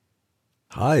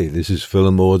Hi, this is Phil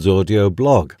and Maud's audio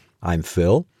blog. I'm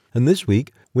Phil, and this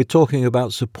week we're talking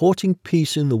about supporting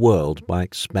peace in the world by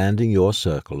expanding your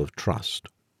circle of trust.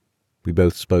 We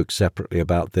both spoke separately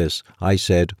about this. I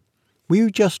said, we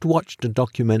just watched a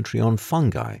documentary on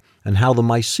fungi and how the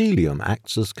mycelium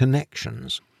acts as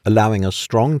connections, allowing a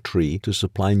strong tree to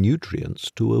supply nutrients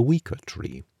to a weaker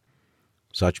tree.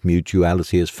 Such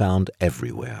mutuality is found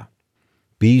everywhere.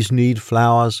 Bees need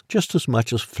flowers just as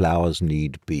much as flowers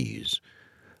need bees.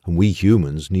 And we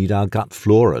humans need our gut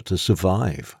flora to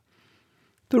survive.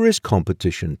 There is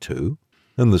competition too,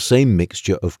 and the same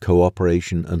mixture of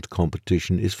cooperation and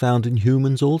competition is found in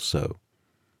humans also.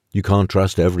 You can't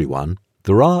trust everyone.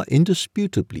 There are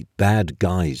indisputably bad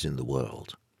guys in the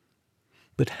world.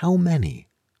 But how many?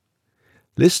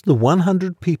 List the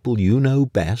 100 people you know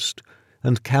best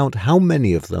and count how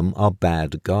many of them are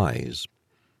bad guys.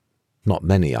 Not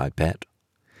many, I bet.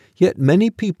 Yet many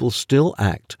people still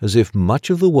act as if much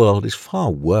of the world is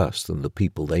far worse than the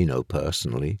people they know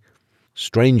personally.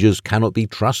 Strangers cannot be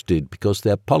trusted because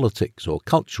their politics or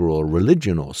culture or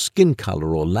religion or skin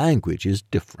color or language is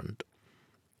different.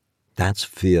 That's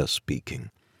fear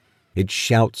speaking. It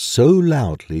shouts so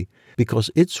loudly because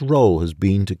its role has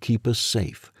been to keep us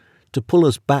safe, to pull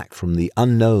us back from the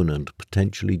unknown and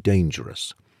potentially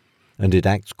dangerous. And it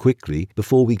acts quickly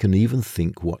before we can even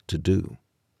think what to do.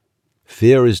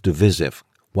 Fear is divisive,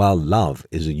 while love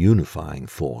is a unifying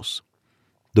force.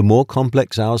 The more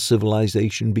complex our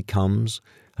civilization becomes,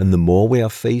 and the more we are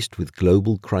faced with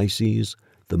global crises,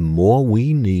 the more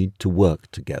we need to work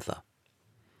together.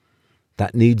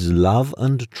 That needs love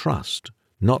and trust,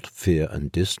 not fear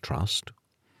and distrust.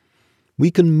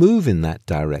 We can move in that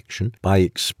direction by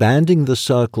expanding the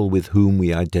circle with whom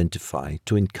we identify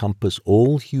to encompass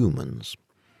all humans.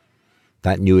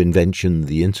 That new invention,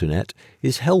 the Internet,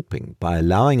 is helping by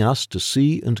allowing us to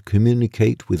see and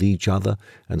communicate with each other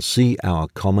and see our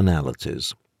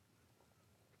commonalities.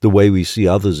 The way we see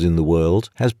others in the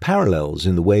world has parallels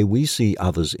in the way we see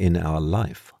others in our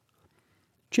life.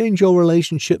 Change your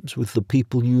relationships with the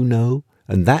people you know,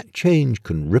 and that change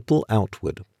can ripple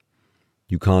outward.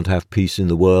 You can't have peace in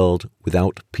the world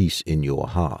without peace in your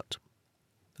heart.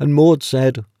 And Maud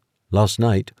said, last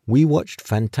night, we watched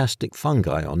Fantastic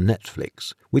Fungi on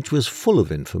Netflix, which was full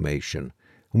of information,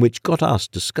 and which got us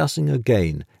discussing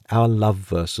again our love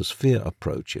versus fear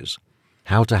approaches,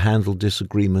 how to handle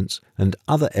disagreements, and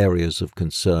other areas of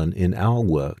concern in our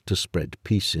work to spread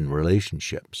peace in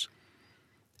relationships.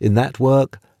 In that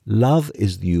work, love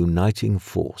is the uniting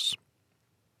force.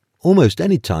 Almost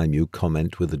any time you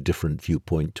comment with a different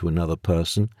viewpoint to another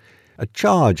person, a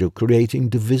charge of creating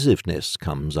divisiveness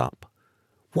comes up.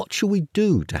 What shall we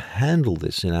do to handle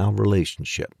this in our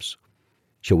relationships?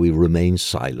 Shall we remain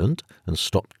silent and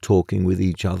stop talking with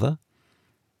each other?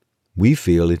 We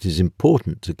feel it is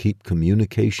important to keep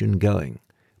communication going,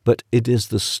 but it is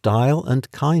the style and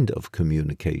kind of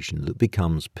communication that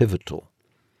becomes pivotal.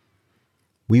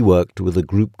 We worked with a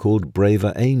group called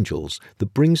Braver Angels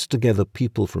that brings together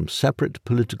people from separate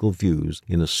political views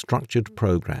in a structured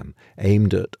program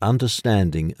aimed at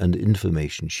understanding and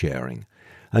information sharing,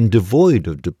 and devoid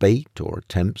of debate or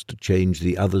attempts to change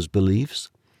the other's beliefs.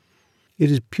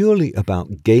 It is purely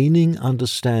about gaining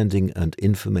understanding and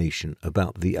information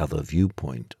about the other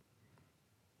viewpoint.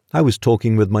 I was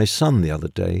talking with my son the other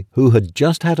day, who had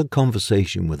just had a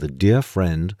conversation with a dear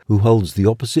friend who holds the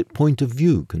opposite point of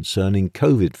view concerning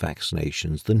COVID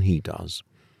vaccinations than he does.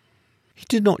 He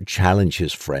did not challenge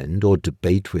his friend or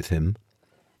debate with him.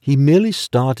 He merely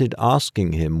started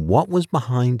asking him what was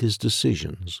behind his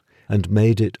decisions, and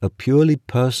made it a purely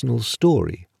personal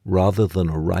story rather than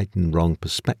a right and wrong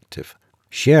perspective,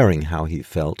 sharing how he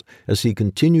felt as he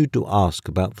continued to ask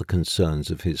about the concerns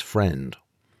of his friend.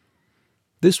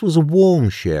 This was a warm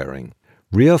sharing,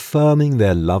 reaffirming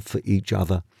their love for each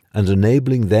other and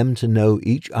enabling them to know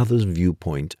each other's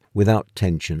viewpoint without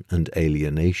tension and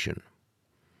alienation.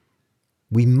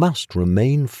 We must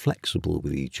remain flexible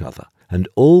with each other and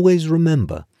always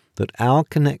remember that our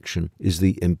connection is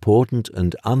the important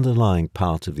and underlying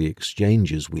part of the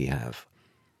exchanges we have.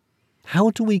 How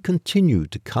do we continue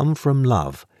to come from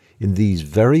love in these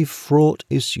very fraught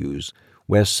issues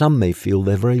where some may feel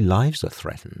their very lives are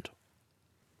threatened?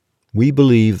 We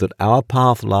believe that our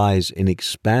path lies in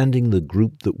expanding the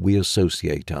group that we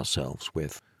associate ourselves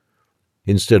with.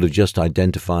 Instead of just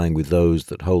identifying with those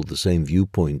that hold the same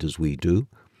viewpoint as we do,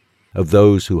 of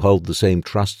those who hold the same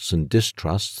trusts and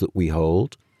distrusts that we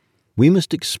hold, we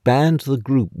must expand the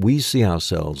group we see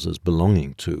ourselves as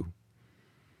belonging to.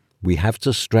 We have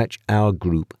to stretch our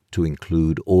group to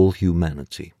include all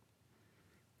humanity.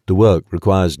 The work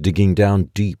requires digging down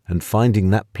deep and finding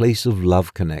that place of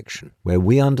love connection where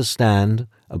we understand,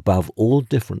 above all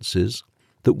differences,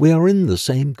 that we are in the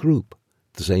same group,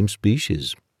 the same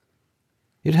species.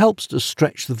 It helps to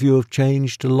stretch the view of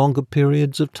change to longer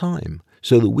periods of time,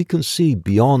 so that we can see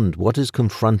beyond what is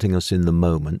confronting us in the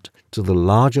moment to the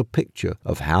larger picture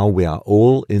of how we are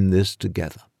all in this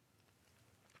together.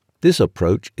 This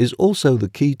approach is also the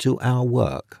key to our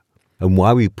work, and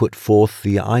why we put forth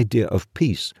the idea of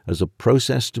peace as a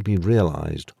process to be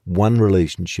realized one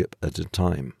relationship at a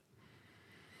time.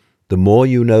 The more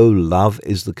you know love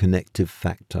is the connective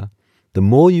factor, the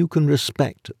more you can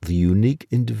respect the unique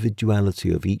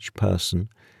individuality of each person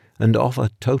and offer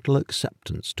total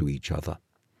acceptance to each other.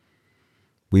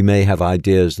 We may have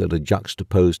ideas that are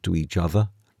juxtaposed to each other,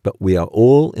 but we are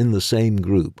all in the same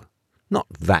group, not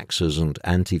vaxxers and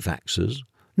anti-vaxxers,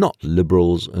 not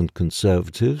liberals and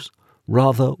conservatives,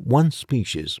 rather one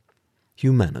species,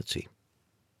 humanity.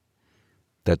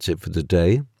 That's it for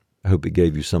today. I hope it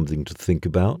gave you something to think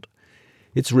about.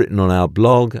 It's written on our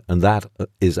blog, and that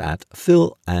is at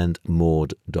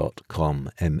philandmaude.com,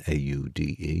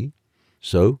 Maude.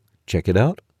 So check it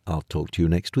out. I'll talk to you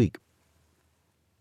next week.